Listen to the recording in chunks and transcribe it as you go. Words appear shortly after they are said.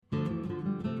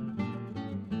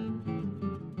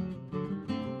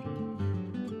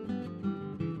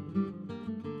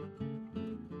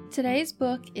Today's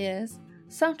book is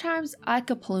Sometimes I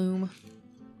Kaploom.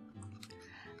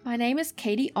 My name is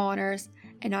Katie Honors,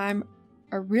 and I'm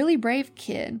a really brave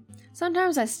kid.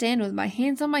 Sometimes I stand with my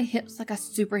hands on my hips like a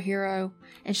superhero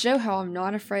and show how I'm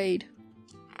not afraid.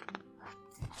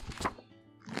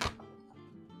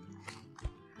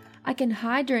 I can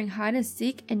hide during hide and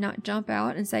seek and not jump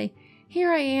out and say, "Here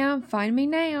I am, find me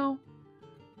now,"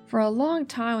 for a long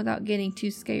time without getting too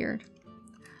scared.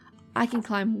 I can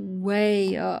climb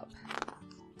way up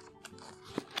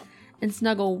and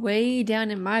snuggle way down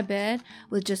in my bed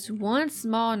with just one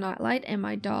small nightlight and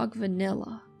my dog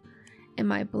Vanilla, and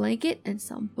my blanket and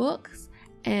some books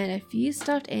and a few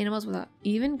stuffed animals without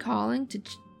even calling to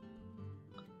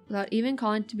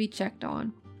be checked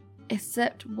on,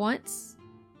 except once,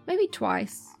 maybe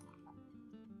twice.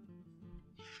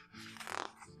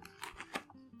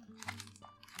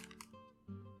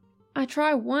 I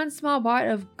try one small bite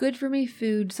of good-for-me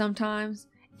food sometimes,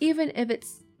 even if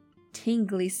it's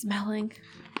tingly smelling.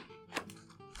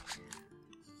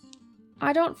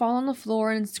 I don't fall on the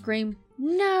floor and scream,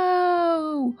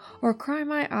 "No!" or cry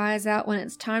my eyes out when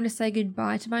it's time to say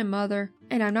goodbye to my mother,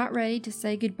 and I'm not ready to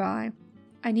say goodbye.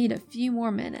 I need a few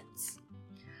more minutes.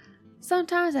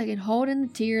 Sometimes I can hold in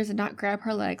the tears and not grab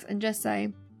her legs and just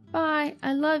say, "Bye,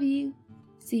 I love you.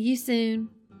 See you soon."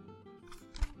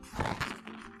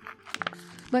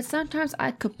 But sometimes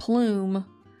I kaploom.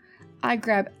 I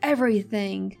grab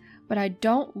everything, but I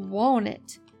don't want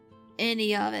it.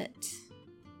 Any of it.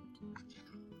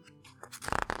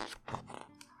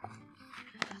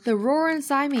 The roar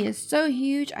inside me is so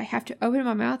huge I have to open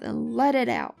my mouth and let it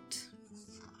out.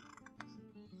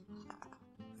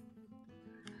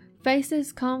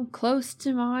 Faces come close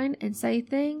to mine and say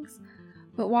things,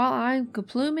 but while I'm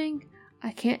kaplooming,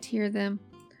 I can't hear them.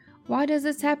 Why does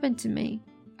this happen to me?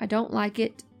 I don't like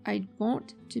it. I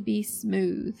want to be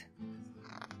smooth.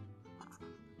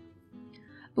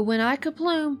 But when I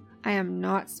kaploom, I am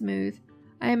not smooth.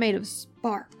 I am made of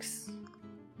sparks.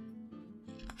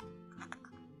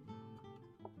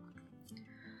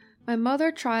 My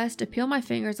mother tries to peel my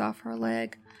fingers off her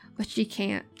leg, but she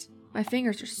can't. My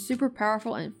fingers are super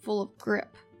powerful and full of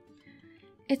grip.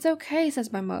 "It's okay,"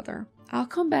 says my mother. "I'll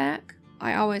come back."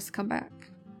 I always come back.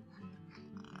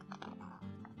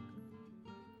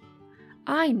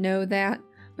 I know that,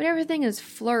 but everything is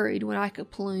flurried when I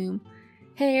kaploom.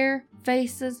 Hair,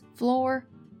 faces, floor.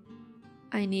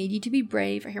 "I need you to be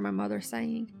brave," I hear my mother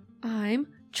saying. I'm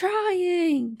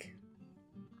trying.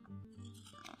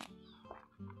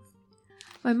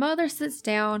 My mother sits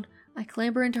down. I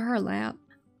clamber into her lap.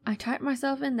 I type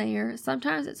myself in there.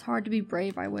 Sometimes it's hard to be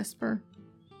brave, I whisper.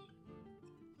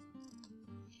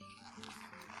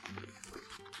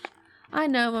 "I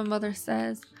know," my mother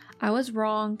says. "I was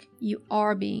wrong. You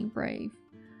are being brave.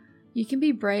 You can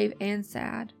be brave and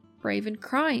sad, brave and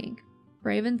crying,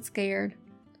 brave and scared,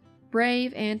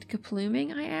 brave and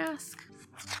kaplooming," I ask.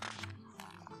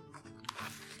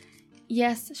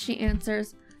 "Yes," she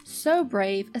answers, "so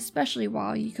brave, especially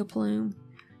while you kaploom."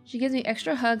 She gives me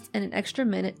extra hugs and an extra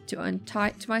minute to untie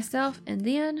to myself, and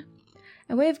then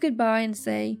I wave goodbye and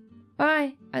say,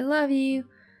 "Bye, I love you.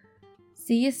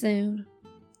 See you soon."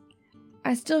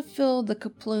 I still feel the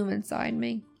kaploom inside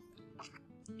me,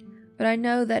 but I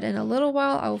know that in a little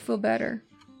while I will feel better.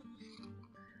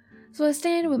 So I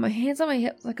stand with my hands on my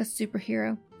hips like a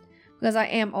superhero, because I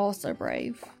am also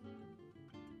brave.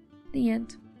 The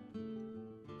end.